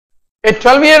A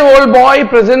 12-year-old boy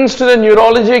presents to the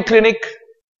neurology clinic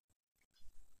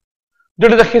due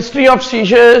to the history of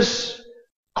seizures,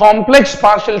 complex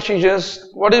partial seizures.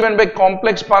 What is meant by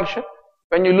complex partial?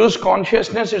 When you lose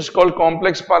consciousness, it's called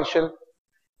complex partial.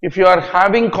 If you are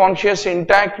having conscious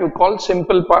intact, you call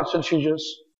simple partial seizures,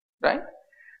 right?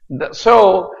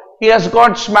 So he has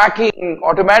got smacking,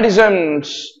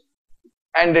 automatisms,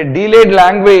 and a delayed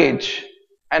language,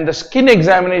 and the skin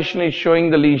examination is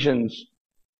showing the lesions.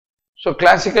 So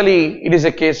classically, it is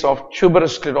a case of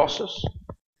tuberous sclerosis,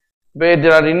 where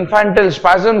there are infantile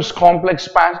spasms, complex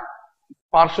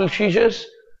partial seizures,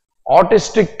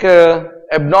 autistic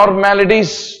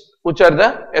abnormalities, which are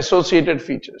the associated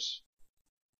features.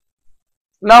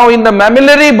 Now, in the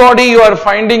mammillary body, you are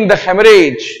finding the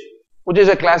hemorrhage, which is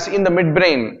a class in the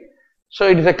midbrain. So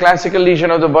it is a classical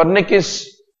lesion of the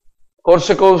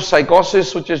Wernicke-Korsakoff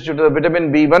psychosis, which is due to the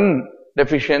vitamin B1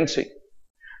 deficiency.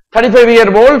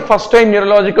 35-year-old, first time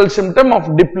neurological symptom of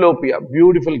diplopia.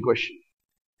 Beautiful question.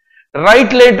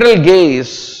 Right lateral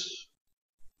gaze,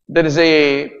 there is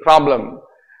a problem.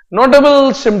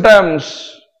 Notable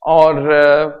symptoms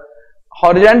are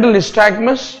horizontal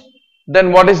nystagmus.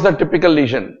 Then what is the typical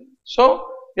lesion? So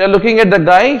you are looking at the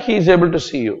guy, he is able to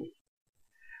see you.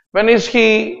 When is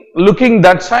he looking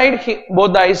that side,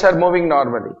 both the eyes are moving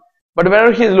normally. But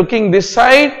whenever he is looking this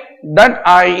side, that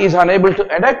eye is unable to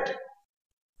adduct.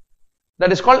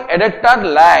 That is called adductor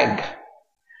lag.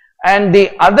 And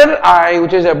the other eye,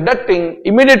 which is abducting,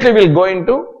 immediately will go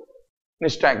into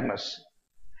nystagmus.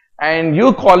 And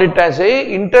you call it as a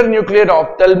internuclear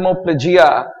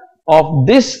ophthalmoplegia of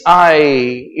this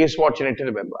eye is what you need to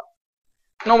remember.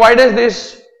 Now, why does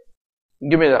this?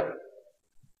 Give me the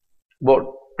board.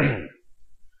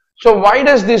 So, why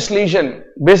does this lesion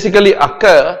basically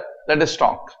occur? Let us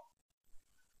talk.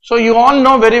 So, you all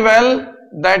know very well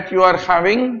that you are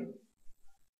having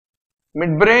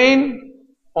midbrain,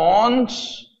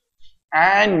 pons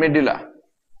and medulla.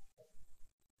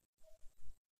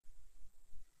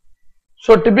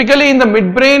 So typically in the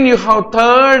midbrain you have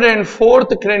third and fourth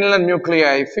cranial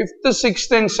nuclei, fifth,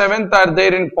 sixth and seventh are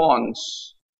there in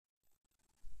pons,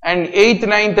 and eighth,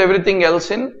 ninth everything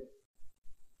else in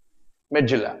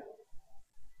medulla.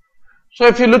 So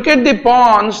if you look at the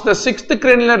pons, the sixth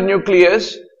cranial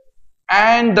nucleus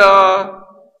and the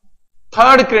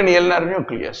third cranial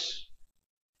nucleus,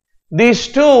 these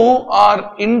two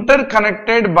are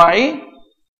interconnected by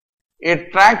a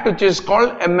tract which is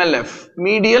called MLF,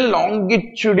 medial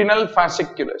longitudinal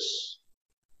fasciculus.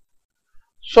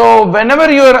 So whenever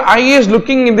your eye is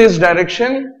looking in this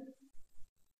direction,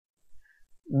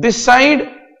 this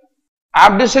side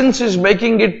abducens is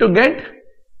making it to get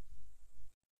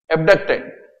abducted.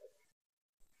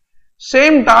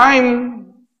 Same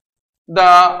time, the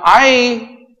eye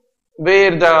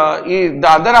where the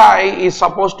other eye is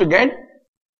supposed to get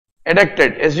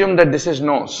adducted. Assume that this is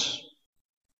nose.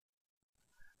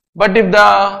 But if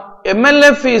the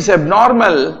MLF is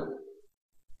abnormal,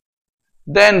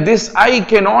 then this eye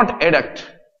cannot adduct.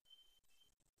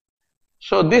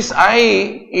 So this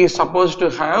eye is supposed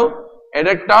to have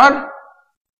adductor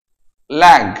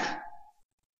lag.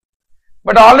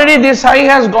 But already this eye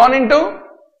has gone into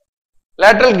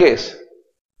lateral gaze.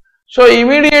 So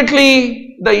immediately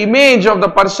the image of the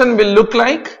person will look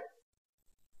like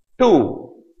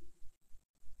 2.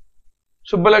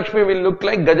 Subbalakshmi will look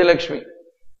like Gajalakshmi.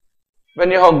 When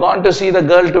you have gone to see the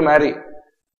girl to marry,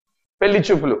 Pelli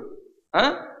Chupulu.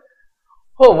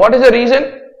 Oh, what is the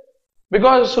reason?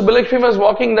 Because Subbalakshmi was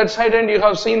walking that side and you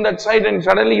have seen that side, and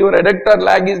suddenly your adductor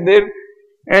lag is there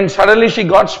and suddenly she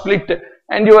got split,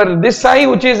 and this eye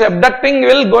which is abducting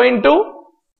will go into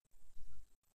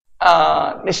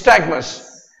nystagmus.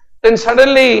 Then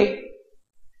suddenly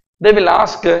they will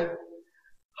ask,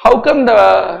 how come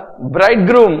the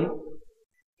bridegroom,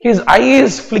 his eye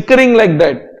is flickering like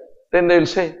that? Then they will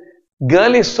say,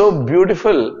 girl is so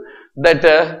beautiful that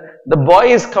the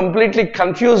boy is completely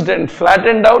confused and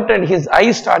flattened out and his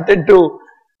eye started to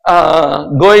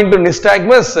go into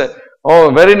nystagmus.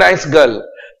 Oh, very nice girl.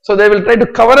 So they will try to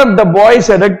cover up the boy's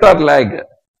adductor lag,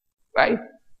 right?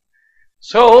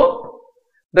 So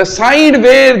the side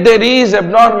where there is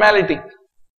abnormality,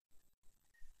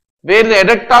 where the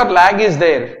adductor lag is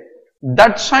there,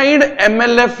 that side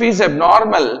MLF is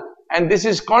abnormal. And this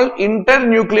is called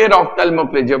internuclear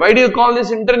ophthalmoplegia. Why do you call this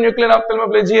internuclear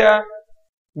ophthalmoplegia?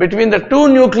 Between the two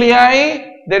nuclei,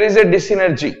 there is a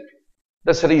dyssynergy.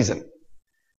 That's the reason.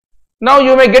 Now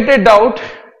you may get a doubt.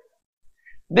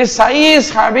 This eye is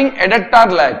having adductor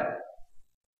lag.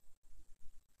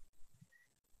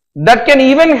 That can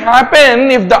even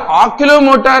happen if the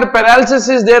oculomotor paralysis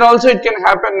is there also, it can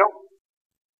happen, no?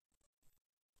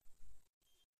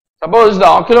 Suppose the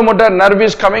oculomotor nerve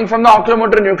is coming from the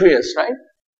oculomotor nucleus, right?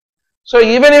 So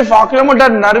even if oculomotor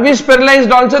nerve is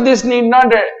paralyzed also, this need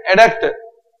not adduct.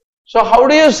 So how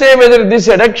do you say whether this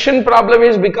adduction problem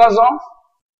is because of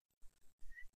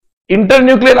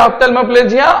internuclear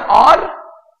ophthalmoplegia or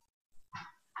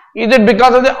is it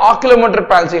because of the oculomotor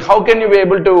palsy? How can you be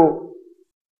able to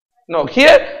know?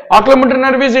 Here oculomotor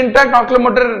nerve is intact,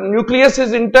 oculomotor nucleus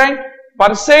is intact,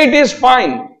 per se it is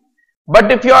fine.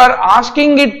 But if you are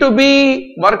asking it to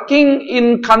be working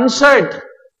in concert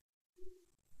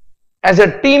as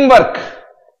a teamwork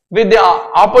with the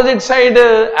opposite side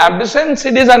abducens,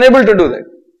 it is unable to do that.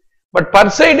 But per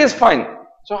se it is fine.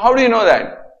 So how do you know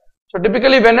that? So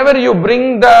typically whenever you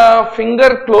bring the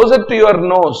finger closer to your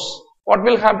nose, what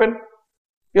will happen?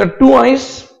 Your two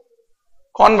eyes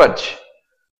converge.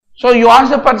 So you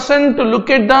ask the person to look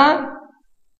at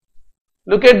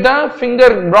the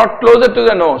finger brought closer to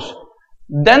the nose.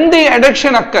 Then the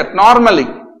adduction occurs normally.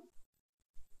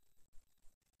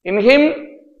 In him,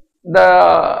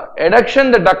 the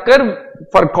adduction that occurs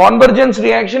for convergence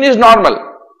reaction is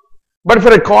normal. But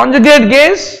for a conjugate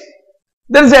gaze,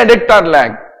 there is adductor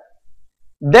lag.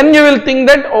 Then you will think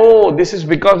that, oh, this is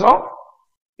because of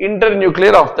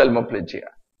internuclear ophthalmoplegia.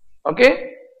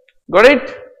 Okay? Got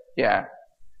it? Yeah.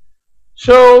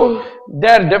 So, they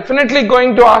are definitely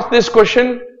going to ask this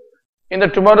question in the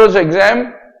tomorrow's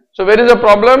exam. So, where is the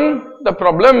problem? The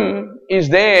problem is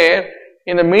there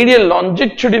in the medial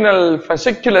longitudinal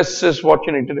fasciculus is what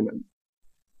you need to remember.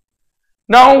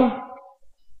 Now,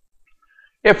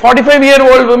 a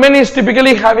 45-year-old woman is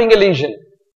typically having a lesion.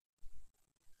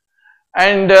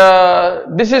 And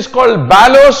this is called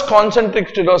Ballo's concentric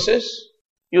stenosis.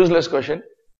 Useless question.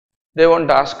 They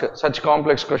won't ask such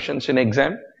complex questions in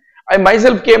exam. I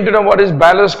myself came to know what is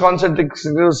Ballo's concentric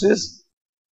stenosis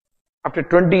after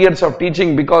 20 years of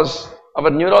teaching, because our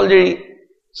neurology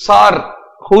sir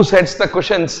who sets the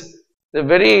questions, they're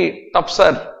very tough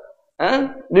sir.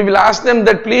 We will ask them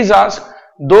that please ask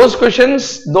those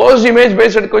questions, those image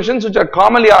based questions which are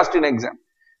commonly asked in exam.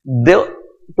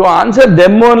 To answer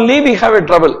them only we have a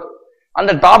trouble. On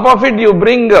the top of it you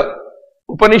bring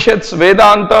Upanishads,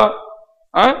 Vedanta,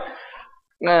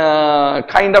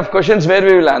 kind of questions where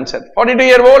we will answer.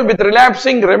 42-year-old with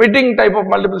relapsing, remitting type of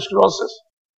multiple sclerosis,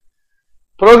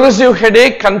 progressive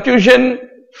headache, confusion,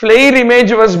 flare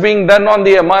image was being done on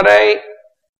the MRI,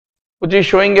 which is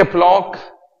showing a plaque.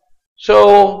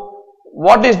 So,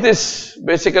 what is this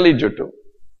basically due to?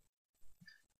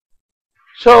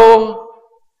 So,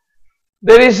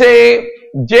 there is a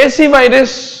JC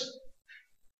virus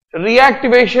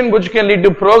reactivation which can lead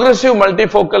to progressive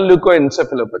multifocal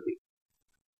leukoencephalopathy.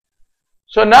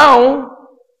 So now,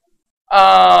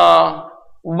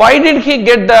 why did he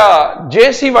get the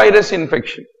JC virus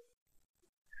infection?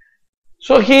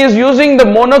 So he is using the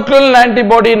monoclonal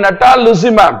antibody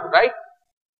natalizumab, right?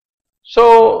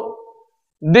 So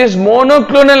this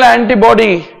monoclonal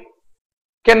antibody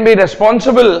can be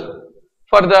responsible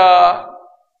for the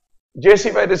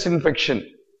JC virus infection.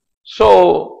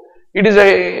 So it is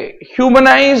a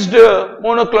humanized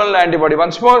monoclonal antibody.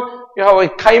 Once more, you have a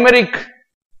chimeric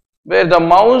where the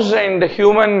mouse and the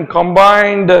human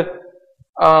combined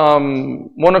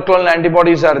monoclonal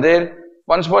antibodies are there.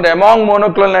 Once more, among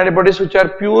monoclonal antibodies which are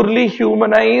purely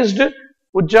humanized,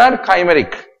 which are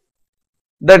chimeric.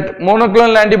 That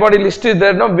monoclonal antibody list is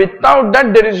there. No, without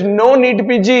that there is no NEET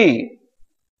PG.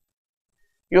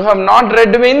 You have not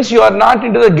read means you are not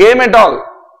into the game at all.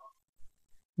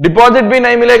 Deposit bhi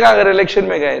nahi milega agar election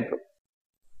mein gaye to.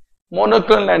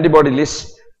 Monoclonal antibody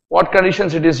list. What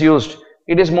conditions it is used?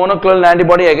 It is monoclonal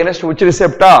antibody against which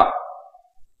receptor?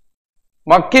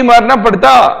 Makki marna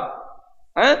padta.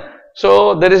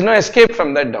 So there is no escape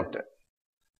from that, doctor.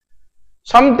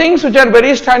 Some things which are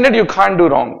very standard you can't do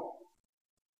wrong.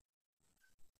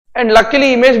 And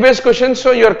luckily image based questions,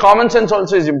 so your common sense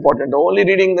also is important. Only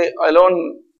reading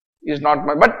alone is not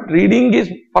much, but reading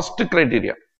is first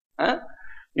criteria.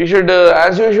 You should,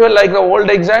 as usual, like the old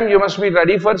exam, you must be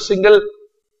ready for single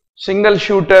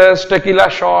shooters, tequila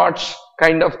shots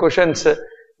kind of questions.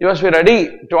 You must be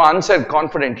ready to answer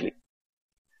confidently.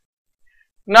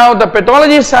 Now the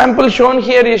pathology sample shown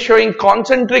here is showing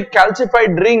concentric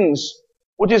calcified rings,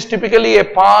 which is typically a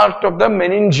part of the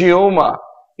meningioma,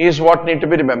 is what need to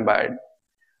be remembered.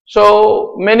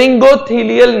 So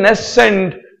meningothelial nests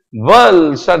and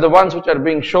whorls are the ones which are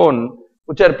being shown,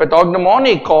 which are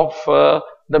pathognomonic of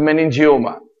the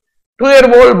meningioma.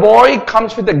 2-year-old boy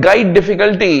comes with a gait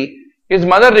difficulty. His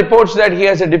mother reports that he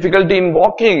has a difficulty in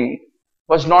walking,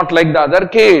 was not like the other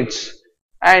kids.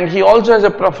 And he also has a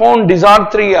profound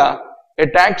dysarthria,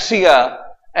 ataxia,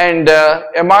 and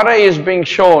MRI is being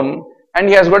shown. and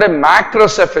he has got a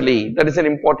macrocephaly. That is an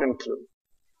important clue.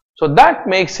 So that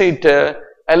makes it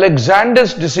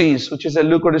Alexander's disease, which is a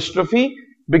leukodystrophy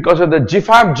because of the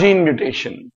GFAP gene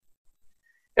mutation.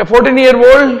 A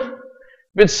 14-year-old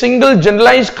with single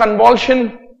generalized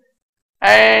convulsion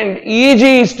and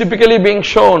EEG is typically being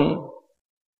shown.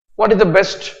 What is the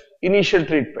best initial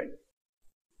treatment?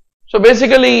 So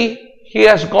basically he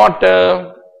has got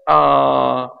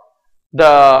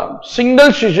the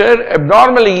single seizure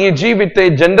abnormal EEG with a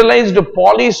generalized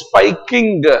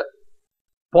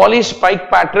polyspike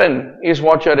pattern is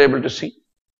what you are able to see.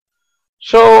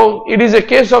 So it is a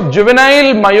case of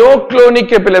juvenile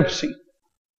myoclonic epilepsy,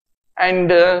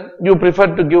 and you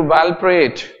prefer to give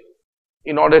valproate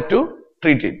in order to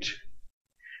treat it.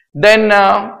 Then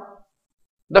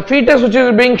the fetus which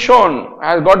is being shown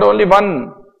has got only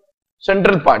one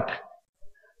central part.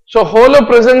 So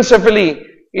holoprosencephaly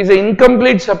is an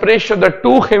incomplete separation of the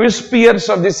two hemispheres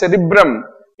of the cerebrum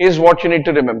is what you need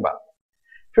to remember.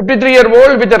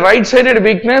 53-year-old with a right-sided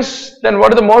weakness, then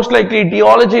what is the most likely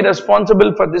etiology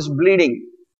responsible for this bleeding?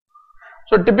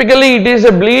 So typically it is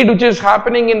a bleed which is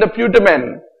happening in the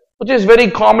putamen, which is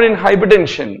very common in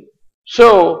hypertension.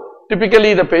 So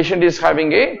typically the patient is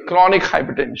having a chronic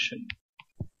hypertension.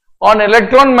 On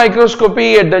electron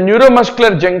microscopy at the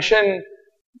neuromuscular junction,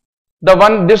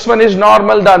 this one is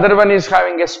normal, the other one is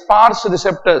having a sparse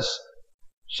receptors.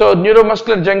 So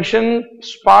neuromuscular junction,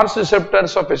 sparse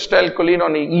receptors of acetylcholine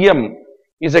on EM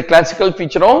is a classical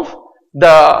feature of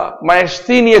the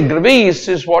myasthenia gravis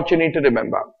is what you need to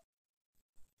remember.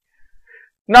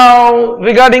 Now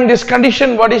regarding this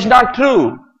condition, what is not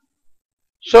true?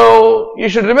 So you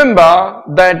should remember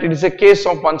that it is a case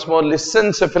of once more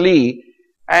lissencephaly,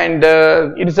 and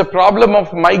it is a problem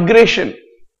of migration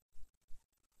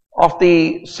of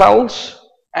the cells,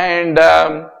 and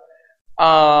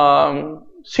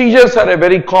seizures are a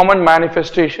very common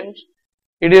manifestations.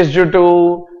 It is due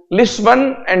to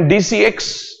LIS1 and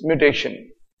DCX mutation.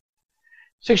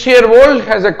 60-year-old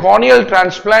has a corneal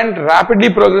transplant, rapidly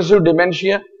progressive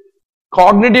dementia,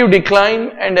 cognitive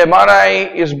decline, and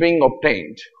MRI is being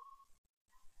obtained.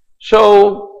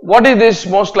 So what is this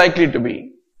most likely to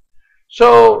be?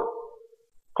 So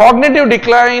cognitive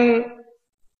decline,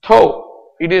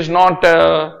 though it is not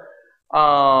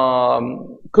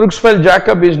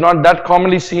Creutzfeldt-Jakob is not that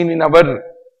commonly seen in our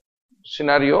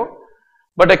scenario,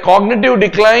 but a cognitive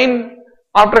decline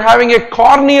after having a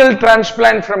corneal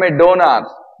transplant from a donor,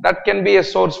 that can be a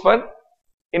source for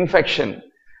infection,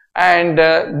 and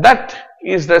that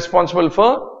is responsible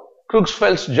for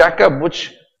Creutzfeldt-Jakob,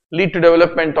 which lead to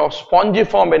development of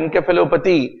spongiform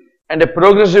encephalopathy and a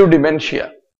progressive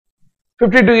dementia.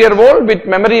 52-year-old with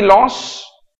memory loss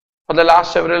for the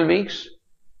last several weeks.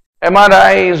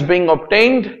 MRI is being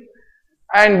obtained,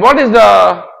 and what is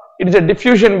it is a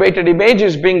diffusion weighted image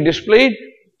is being displayed.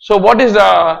 So what is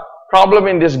the problem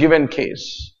in this given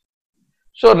case?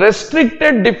 So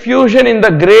restricted diffusion in the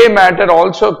gray matter,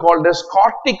 also called as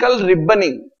cortical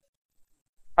ribboning.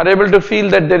 Are able to feel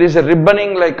that there is a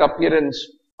ribboning like appearance.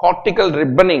 Cortical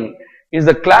ribboning is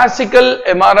the classical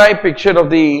MRI picture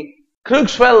of the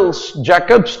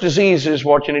Creutzfeldt-Jakob's disease is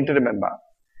what you need to remember.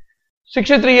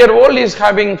 63-year-old is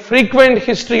having frequent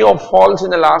history of falls in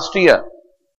the last year.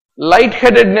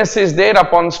 Lightheadedness is there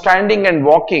upon standing and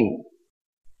walking.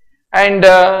 And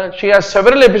she has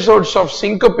several episodes of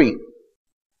syncope.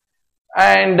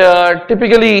 And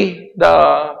typically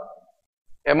the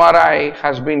MRI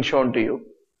has been shown to you.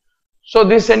 So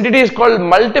this entity is called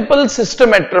multiple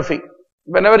system atrophy.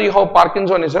 Whenever you have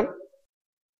Parkinsonism,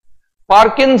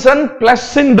 Parkinson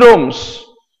plus syndromes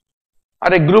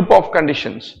are a group of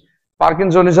conditions.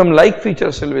 Parkinsonism-like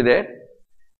features will be there,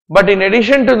 but in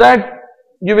addition to that,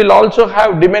 you will also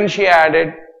have dementia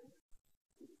added,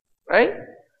 right?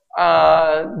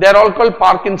 They are all called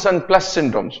Parkinson plus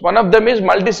syndromes. One of them is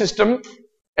multisystem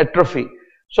atrophy.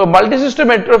 So multisystem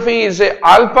atrophy is a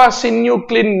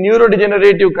alpha-synuclein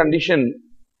neurodegenerative condition,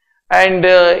 and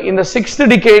in the 6th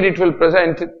decade it will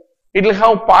present. It will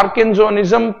have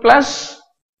Parkinsonism plus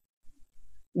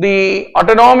the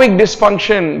autonomic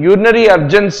dysfunction, urinary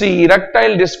urgency,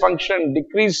 erectile dysfunction,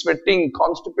 decreased sweating,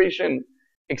 constipation,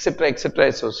 etc., etc.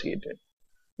 associated.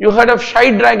 You heard of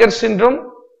Scheidegger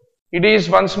syndrome? It is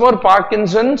once more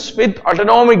Parkinson's with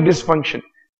autonomic dysfunction.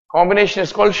 Combination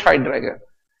is called Scheidegger.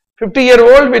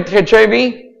 50-year-old with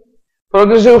HIV,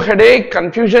 progressive headache,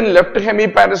 confusion, left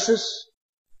hemiparesis,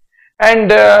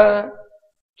 and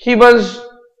he was,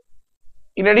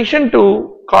 in addition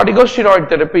to corticosteroid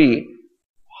therapy,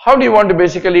 how do you want to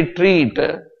basically treat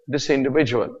this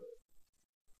individual?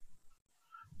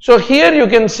 So here you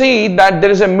can see that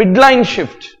there is a midline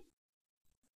shift.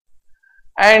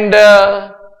 and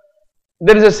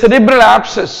there is a cerebral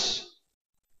abscess.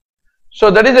 So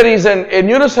that is the reason a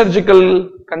neurosurgical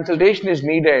consultation is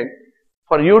needed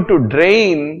for you to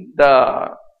drain the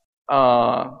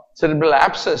cerebral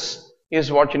abscess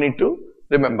is what you need to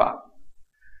remember.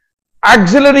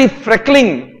 Axillary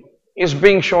freckling is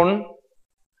being shown,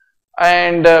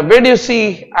 and where do you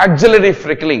see axillary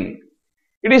freckling?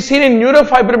 It is seen in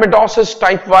neurofibromatosis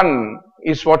type 1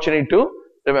 is what you need to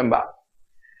remember.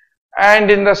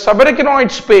 And in the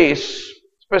subarachnoid space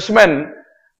specimen,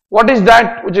 what is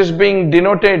that which is being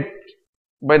denoted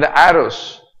by the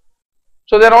arrows?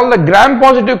 So they are all the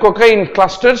gram-positive cocaine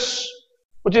clusters,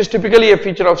 which is typically a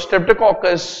feature of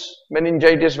streptococcus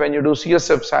meningitis when you do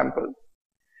CSF sample.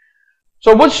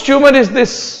 So which tumor is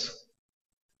this?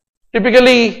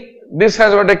 Typically this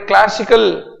has got a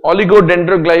classical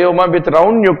oligodendroglioma with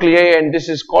round nuclei, and this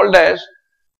is called as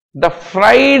the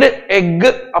fried egg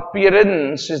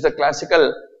appearance is the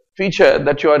classical feature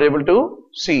that you are able to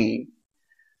see.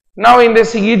 Now in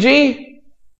this EEG,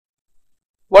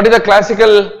 what is the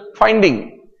classical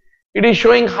finding? It is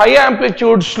showing high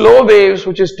amplitude slow waves,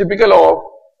 which is typical of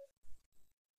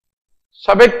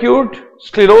subacute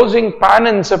sclerosing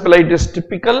panencephalitis,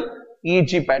 typical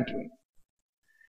EEG pattern.